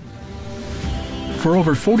lot. For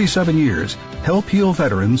over 47 years, Help Heal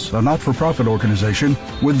Veterans, a not-for-profit organization,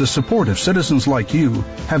 with the support of citizens like you,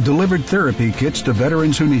 have delivered therapy kits to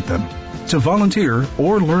veterans who need them. To volunteer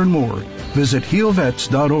or learn more, visit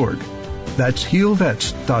healvets.org. That's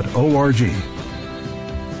healvets.org.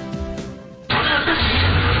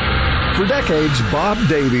 For decades, Bob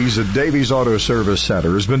Davies at Davies Auto Service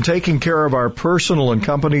Center has been taking care of our personal and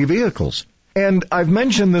company vehicles. And I've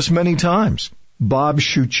mentioned this many times. Bob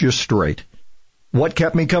shoots you straight. What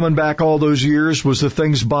kept me coming back all those years was the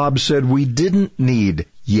things Bob said we didn't need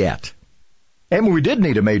yet. And when we did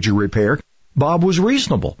need a major repair, Bob was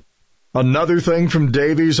reasonable. Another thing from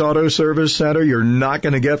Davies Auto Service Center you're not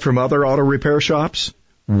going to get from other auto repair shops?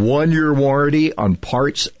 1-year warranty on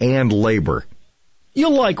parts and labor. You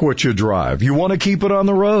like what you drive. You want to keep it on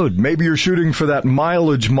the road. Maybe you're shooting for that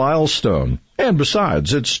mileage milestone. And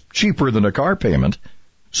besides, it's cheaper than a car payment.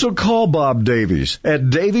 So call Bob Davies at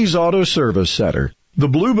Davies Auto Service Center, the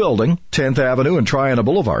Blue Building, 10th Avenue and Triana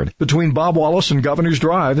Boulevard, between Bob Wallace and Governor's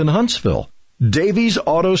Drive in Huntsville. Davies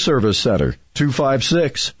Auto Service Center,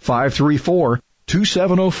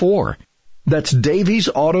 256-534-2704. That's Davies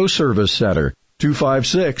Auto Service Center,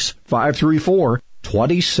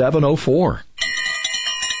 256-534-2704.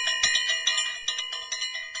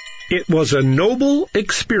 It was a noble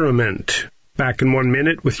experiment. Back in 1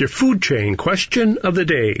 minute with your food chain question of the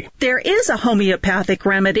day. There is a homeopathic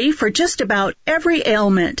remedy for just about every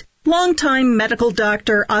ailment. Longtime medical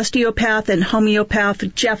doctor, osteopath, and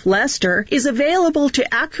homeopath Jeff Lester is available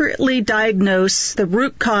to accurately diagnose the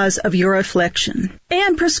root cause of your affliction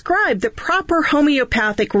and prescribe the proper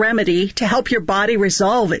homeopathic remedy to help your body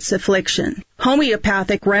resolve its affliction.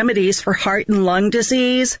 Homeopathic remedies for heart and lung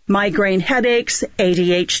disease, migraine headaches,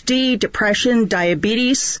 ADHD, depression,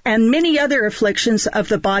 diabetes, and many other afflictions of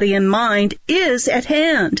the body and mind is at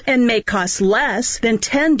hand and may cost less than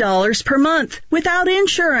 $10 per month without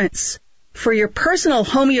insurance. For your personal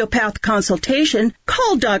homeopath consultation,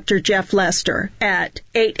 call Dr. Jeff Lester at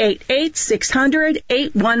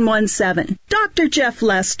 888-600-8117. Dr. Jeff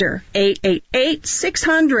Lester,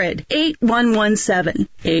 888-600-8117.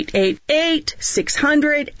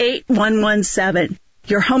 888-600-8117.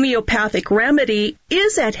 Your homeopathic remedy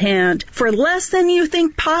is at hand for less than you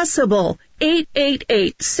think possible.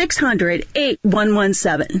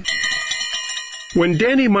 888-600-8117. When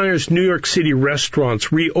Danny Meyer's New York City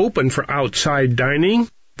restaurants reopen for outside dining,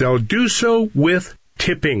 they'll do so with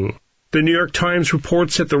tipping. The New York Times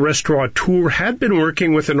reports that the restaurateur had been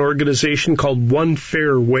working with an organization called One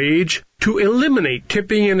Fair Wage to eliminate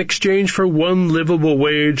tipping in exchange for one livable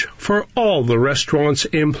wage for all the restaurant's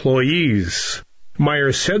employees.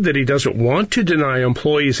 Meyer said that he doesn't want to deny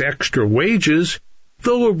employees extra wages,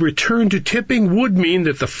 though a return to tipping would mean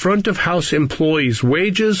that the front-of-house employees'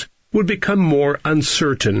 wages would become more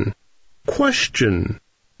uncertain. Question: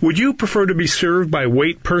 would you prefer to be served by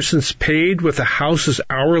wait persons paid with the house's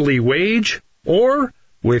hourly wage or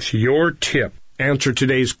with your tip? Answer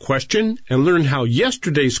today's question and learn how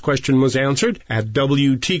yesterday's question was answered at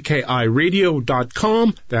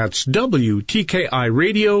WTKIRadio.com. That's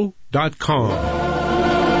WTKIRadio.com.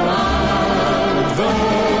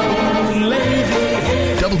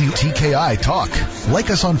 WTKI Talk. Like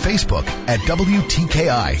us on Facebook at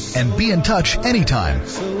WTKI and be in touch anytime.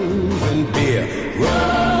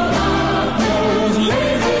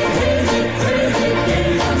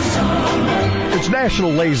 It's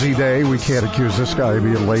National Lazy Day. We can't accuse this guy of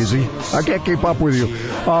being lazy. I can't keep up with you.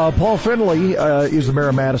 Paul Finley is the mayor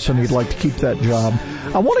of Madison. He'd like to keep that job.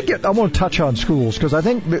 I want to touch on schools because I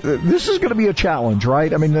think this is going to be a challenge,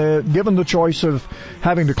 right? I mean, given the choice of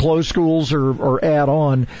having to close schools or add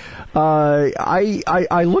on,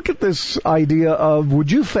 I look at this idea of,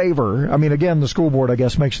 would you favor, I mean, again, the school board, I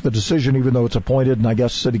guess, makes the decision even though it's appointed, and I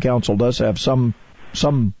guess city council does have some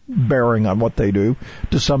bearing on what they do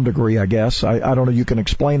to some degree, I guess. I don't know. You can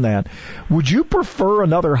explain that. Would you prefer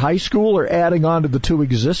another high school or adding on to the two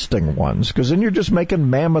existing ones? Because then you're just making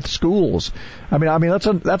mammoth schools. I mean,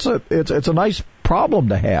 it's a nice problem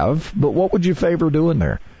to have, but what would you favor doing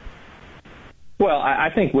there? Well, I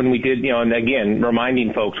think when we did, and again,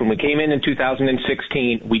 reminding folks, when we came in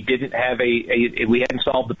 2016, we didn't have we hadn't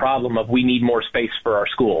solved the problem of we need more space for our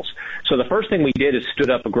schools. So the first thing we did is stood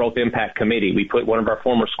up a growth impact committee. We put one of our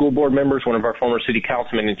former school board members, one of our former city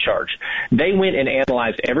councilmen in charge. They went and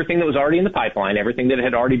analyzed everything that was already in the pipeline, everything that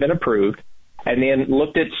had already been approved, and then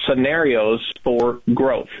looked at scenarios for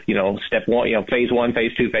growth, step one, phase one,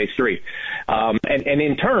 phase two, phase three. And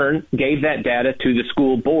in turn, gave that data to the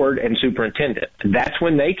school board and superintendent. That's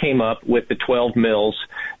when they came up with the 12 mills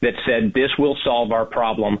that said this will solve our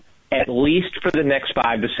problem at least for the next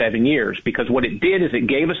 5 to 7 years. Because what it did is it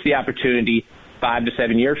gave us the opportunity 5 to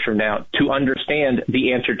 7 years from now to understand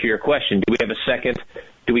the answer to your question. Do we have a second?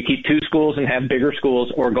 Do we keep 2 schools and have bigger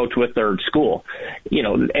schools or go to a third school?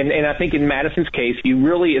 And I think in Madison's case, you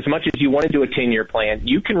really, as much as you want to do a 10-year plan,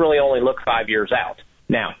 you can really only look 5 years out.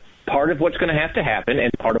 Now, part of what's going to have to happen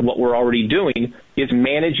and part of what we're already doing is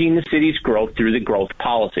managing the city's growth through the growth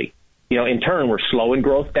policy. In turn, we're slowing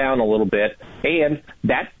growth down a little bit, and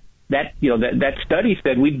that study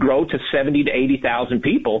said we'd grow to 70 to 80,000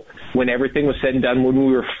 people when everything was said and done, when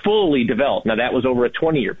we were fully developed. Now, that was over a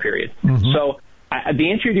 20-year period. Mm-hmm. So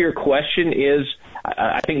the answer to your question is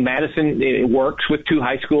I think Madison works with 2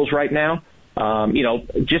 high schools right now.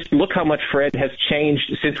 Just look how much Fred has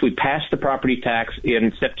changed since we passed the property tax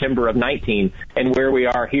in September of 19 and where we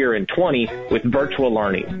are here in 20 with virtual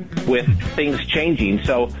learning, with things changing.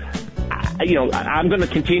 So, I'm going to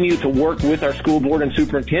continue to work with our school board and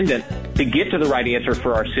superintendent to get to the right answer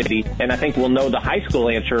for our city, and I think we'll know the high school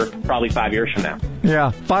answer probably 5 years from now.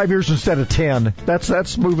 Yeah, 5 years instead of 10.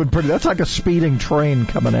 That's moving pretty. That's like a speeding train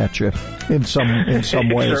coming at you in some ways. It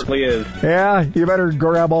certainly is. Yeah, you better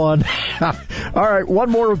grab on. All right, one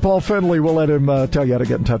more with Paul Finley. We'll let him tell you how to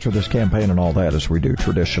get in touch with this campaign and all that, as we do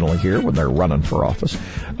traditionally here when they're running for office.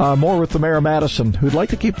 More with the mayor of Madison, who'd like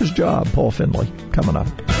to keep his job, Paul Finley, coming up.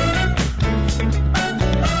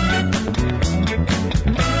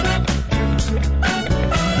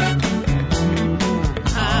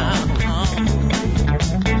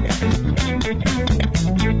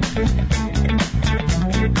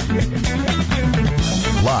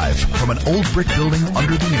 old brick building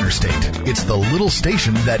under the interstate. It's the little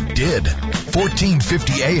station that did.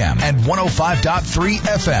 1450 AM and 105.3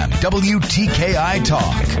 FM. WTKI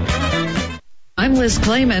Talk. I'm Liz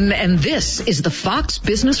Clayman, and this is the Fox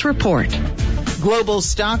Business Report. Global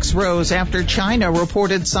stocks rose after China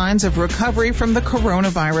reported signs of recovery from the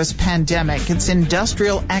coronavirus pandemic. Its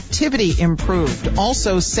industrial activity improved.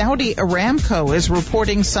 Also, Saudi Aramco is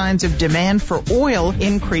reporting signs of demand for oil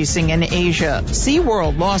increasing in Asia.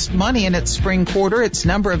 SeaWorld lost money in its spring quarter. Its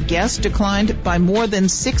number of guests declined by more than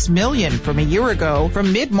 6 million from a year ago.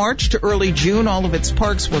 From mid-March to early June, all of its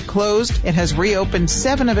parks were closed. It has reopened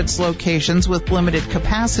 7 of its locations with limited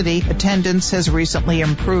capacity. Attendance has recently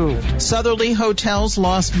improved. Southerly Hotels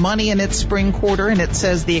lost money in its spring quarter, and it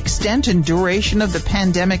says the extent and duration of the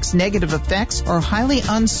pandemic's negative effects are highly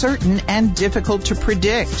uncertain and difficult to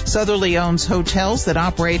predict. Southerly owns hotels that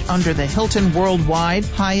operate under the Hilton Worldwide,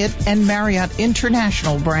 Hyatt, and Marriott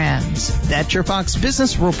International brands. That's your Fox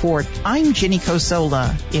Business Report. I'm Ginny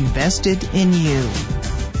Cosola, invested in you.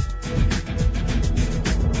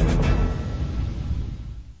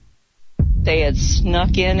 They had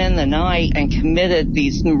snuck in the night and committed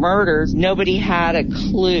these murders. Nobody had a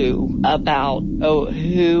clue about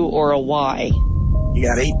who or a why. You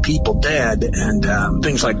got 8 people dead, and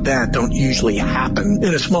things like that don't usually happen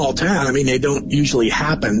in a small town. I mean, they don't usually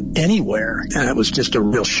happen anywhere, and it was just a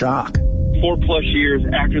real shock. 4+ years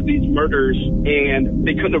after these murders, and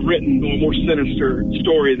they couldn't have written a more sinister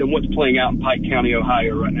story than what's playing out in Pike County,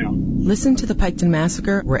 Ohio right now. Listen to the Piketon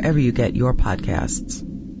Massacre wherever you get your podcasts.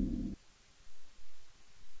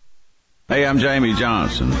 Hey, I'm Jamie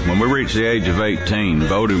Johnson. When we reach the age of 18,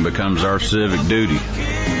 voting becomes our civic duty.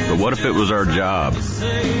 But what if it was our job?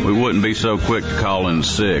 We wouldn't be so quick to call in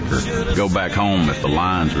sick or go back home if the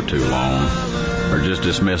lines were too long, or just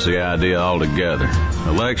dismiss the idea altogether.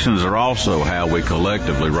 Elections are also how we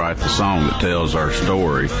collectively write the song that tells our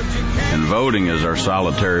story, and voting is our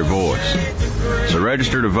solitary voice. So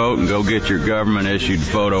register to vote and go get your government-issued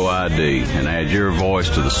photo ID and add your voice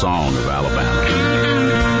to the song of Alabama.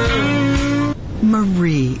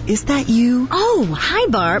 Marie, is that you? Oh, hi,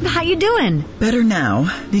 Barb. How you doing? Better now.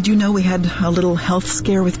 Did you know we had a little health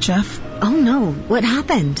scare with Jeff? Oh, no. What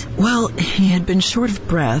happened? Well, he had been short of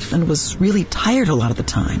breath and was really tired a lot of the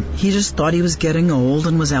time. He just thought he was getting old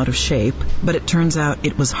and was out of shape, but it turns out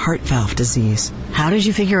it was heart valve disease. How did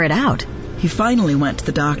you figure it out? He finally went to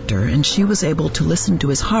the doctor, and she was able to listen to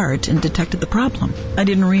his heart and detected the problem. I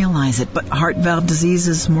didn't realize it, but heart valve disease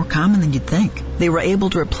is more common than you'd think. They were able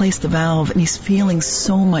to replace the valve, and he's feeling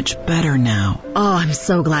so much better now. Oh, I'm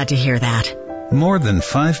so glad to hear that. More than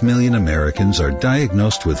 5 million Americans are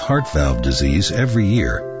diagnosed with heart valve disease every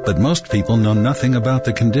year, but most people know nothing about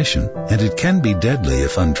the condition, and it can be deadly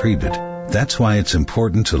if untreated. That's why it's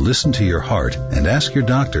important to listen to your heart and ask your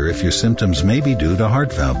doctor if your symptoms may be due to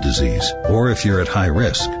heart valve disease or if you're at high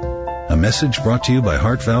risk. A message brought to you by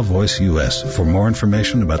Heart Valve Voice US. For more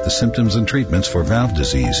information about the symptoms and treatments for valve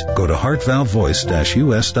disease, go to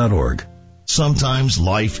heartvalvevoice-us.org. Sometimes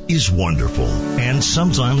life is wonderful, and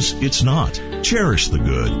sometimes it's not. Cherish the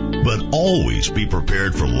good, but always be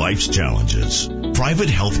prepared for life's challenges. Private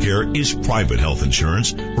healthcare is private health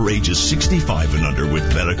insurance for ages 65 and under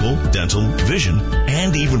with medical, dental, vision,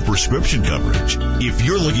 and even prescription coverage. If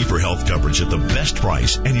you're looking for health coverage at the best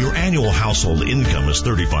price and your annual household income is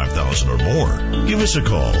 $35,000 or more, give us a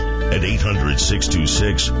call at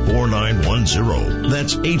 800-626-4910.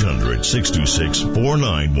 That's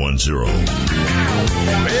 800-626-4910.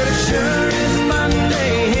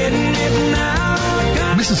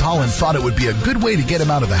 Mrs. Holland thought it would be a good way to get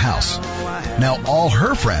him out of the house. Now all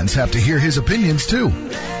her friends have to hear his opinions too.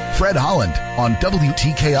 Fred Holland on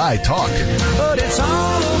WTKI Talk. But it's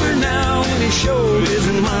all over now and it sure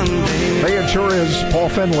isn't Monday. Hey, it sure is. Paul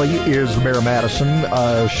Finley is the mayor of Madison.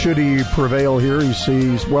 Should he prevail here, he's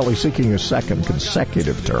seeking a second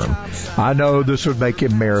consecutive term. I know this would make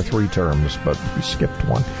him mayor 3 terms, but he skipped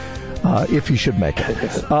one. If he should make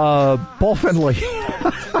it. Paul Finley.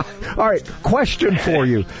 All right, question for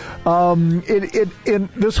you. In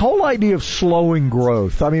this whole idea of slowing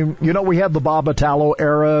growth, I mean, we had the Bob Italo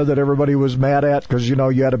era that everybody was mad at because, you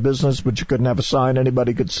had a business, but you couldn't have a sign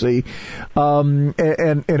anybody could see. And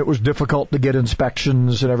it was difficult to get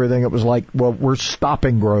inspections and everything. It was like, well, we're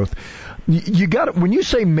stopping growth. You got it. When you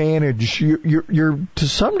say manage, you're to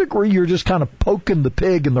some degree, you're just kind of poking the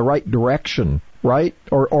pig in the right direction. Right?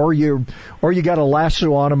 Or you got a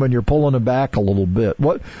lasso on them and you're pulling them back a little bit.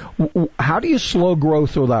 How do you slow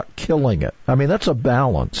growth without killing it? I mean, that's a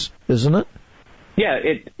balance, isn't it? Yeah,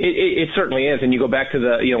 it certainly is. And you go back to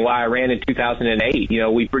the, why I ran in 2008,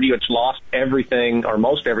 we pretty much lost everything or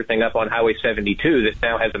most everything up on Highway 72 that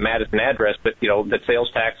now has a Madison address, but, that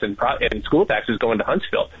sales tax and school taxes go into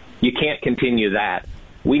Huntsville. You can't continue that.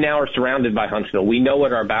 We now are surrounded by Huntsville. We know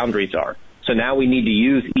what our boundaries are. So now we need to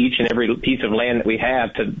use each and every piece of land that we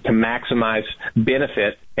have to maximize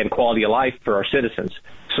benefit and quality of life for our citizens.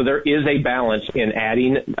 So there is a balance in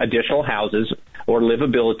adding additional houses or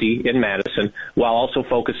livability in Madison while also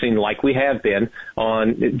focusing, like we have been,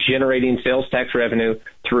 on generating sales tax revenue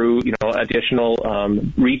through, additional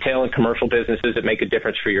retail and commercial businesses that make a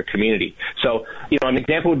difference for your community. So, an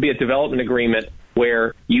example would be a development agreement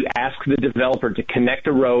where you ask the developer to connect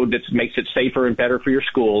a road that makes it safer and better for your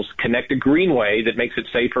schools, connect a greenway that makes it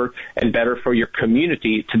safer and better for your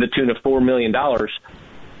community to the tune of $4 million.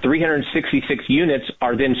 366 units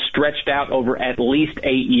are then stretched out over at least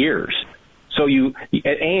 8 years. So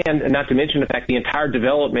and not to mention the fact the entire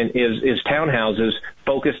development is townhouses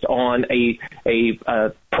focused on a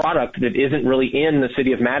product that isn't really in the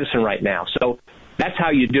city of Madison right now. So that's how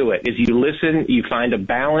you do it, is you listen, you find a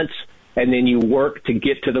balance, and then you work to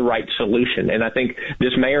get to the right solution. And I think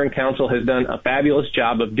this mayor and council has done a fabulous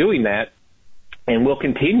job of doing that, and will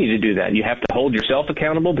continue to do that. You have to hold yourself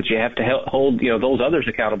accountable, but you have to hold those others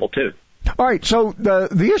accountable too. All right, so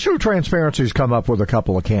the issue of transparency has come up with a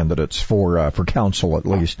couple of candidates for council, at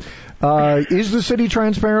least. Is the city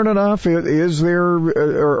transparent enough?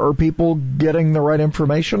 Are people getting the right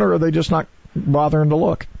information, or are they just not bothering to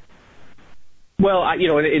look? Well,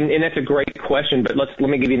 and that's a great question, but let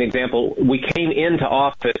me give you an example. We came into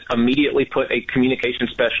office, immediately put a communication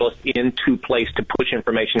specialist into place to push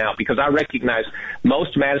information out, because I recognize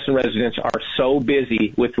most Madison residents are so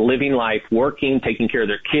busy with living life, working, taking care of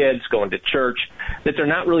their kids, going to church, that they're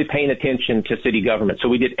not really paying attention to city government. So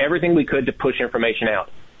we did everything we could to push information out.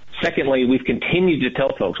 Secondly, we've continued to tell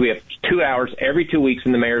folks we have 2 hours every 2 weeks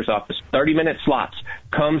in the mayor's office, 30-minute slots.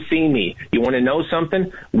 Come see me. You want to know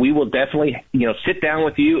something? We will definitely, sit down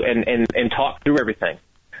with you and talk through everything.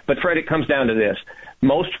 But, Fred, it comes down to this.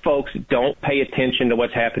 Most folks don't pay attention to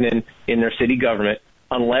what's happening in their city government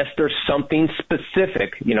unless there's something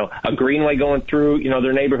specific, a greenway going through,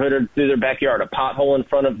 their neighborhood or through their backyard, a pothole in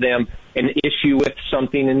front of them, an issue with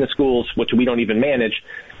something in the schools, which we don't even manage.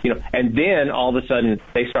 And then all of a sudden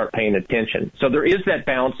they start paying attention. So there is that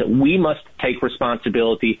balance that we must take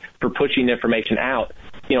responsibility for pushing information out.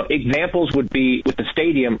 Examples would be with the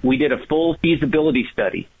stadium, we did a full feasibility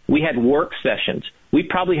study. We had work sessions. We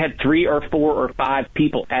probably had 3 or 4 or 5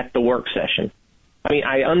 people at the work session. I mean,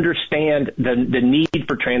 I understand the need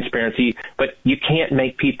for transparency, but you can't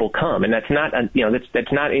make people come, and that's not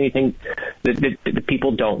that's not anything that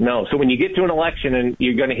people don't know. So when you get to an election and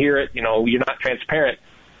you're going to hear it, you're not transparent.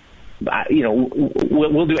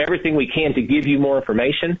 We'll do everything we can to give you more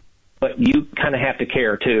information, but you kind of have to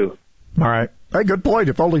care too. All right. Hey, good point.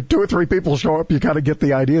 If only 2 or 3 people show up, you kind of get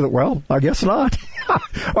the idea that, well, I guess not.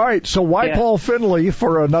 All right. So why Paul Finley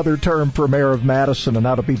for another term for mayor of Madison, and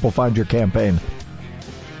how do people find your campaign?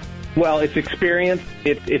 Well, it's experience.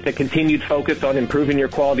 It's a continued focus on improving your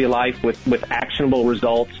quality of life with actionable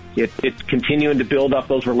results. It's continuing to build up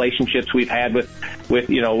those relationships we've had with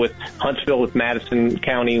Huntsville, with Madison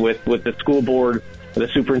County, with the school board, the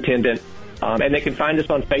superintendent. And they can find us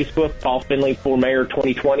on Facebook, Paul Finley for Mayor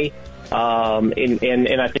 2020.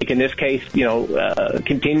 And I think in this case,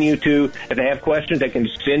 continue to, if they have questions, they can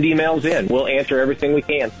send emails in. We'll answer everything we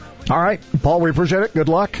can. All right. Paul, we appreciate it. Good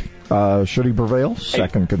luck. Should he prevail,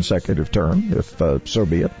 second consecutive term, if so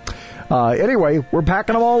be it. Anyway, we're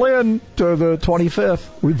packing them all in to the 25th.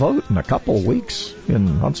 We vote in a couple of weeks in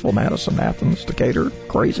Huntsville, Madison, Athens, Decatur.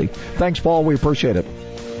 Crazy. Thanks, Paul. We appreciate it.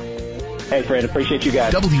 Hey, Fred. Appreciate you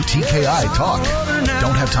guys. WTKI Talk.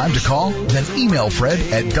 Don't have time to call? Then email Fred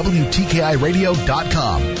at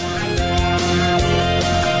WTKIRadio.com.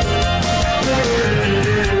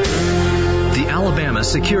 Alabama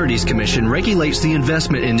Securities Commission regulates the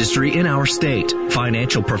investment industry in our state.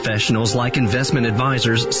 Financial professionals like investment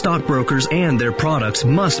advisors, stockbrokers, and their products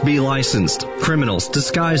must be licensed. Criminals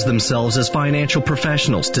disguise themselves as financial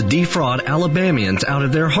professionals to defraud Alabamians out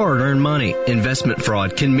of their hard-earned money. Investment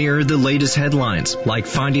fraud can mirror the latest headlines, like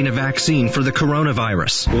finding a vaccine for the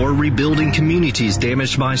coronavirus or rebuilding communities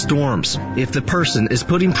damaged by storms. If the person is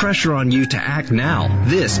putting pressure on you to act now,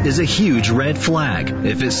 this is a huge red flag.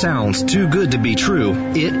 If it sounds too good to be be true,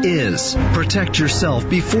 it is. Protect yourself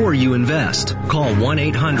before you invest. Call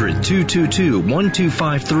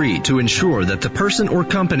 1-800-222-1253 to ensure that the person or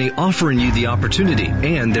company offering you the opportunity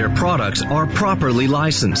and their products are properly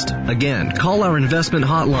licensed. Again, call our investment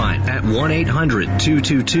hotline at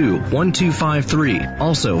 1-800-222-1253.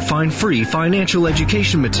 Also, find free financial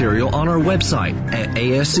education material on our website at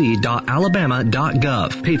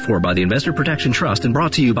asc.alabama.gov. Paid for by the Investor Protection Trust and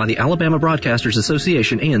brought to you by the Alabama Broadcasters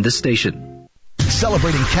Association and this station.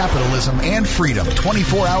 Celebrating capitalism and freedom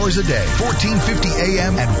 24 hours a day. 1450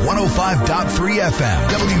 AM and 105.3 FM.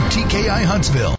 WTKI Huntsville.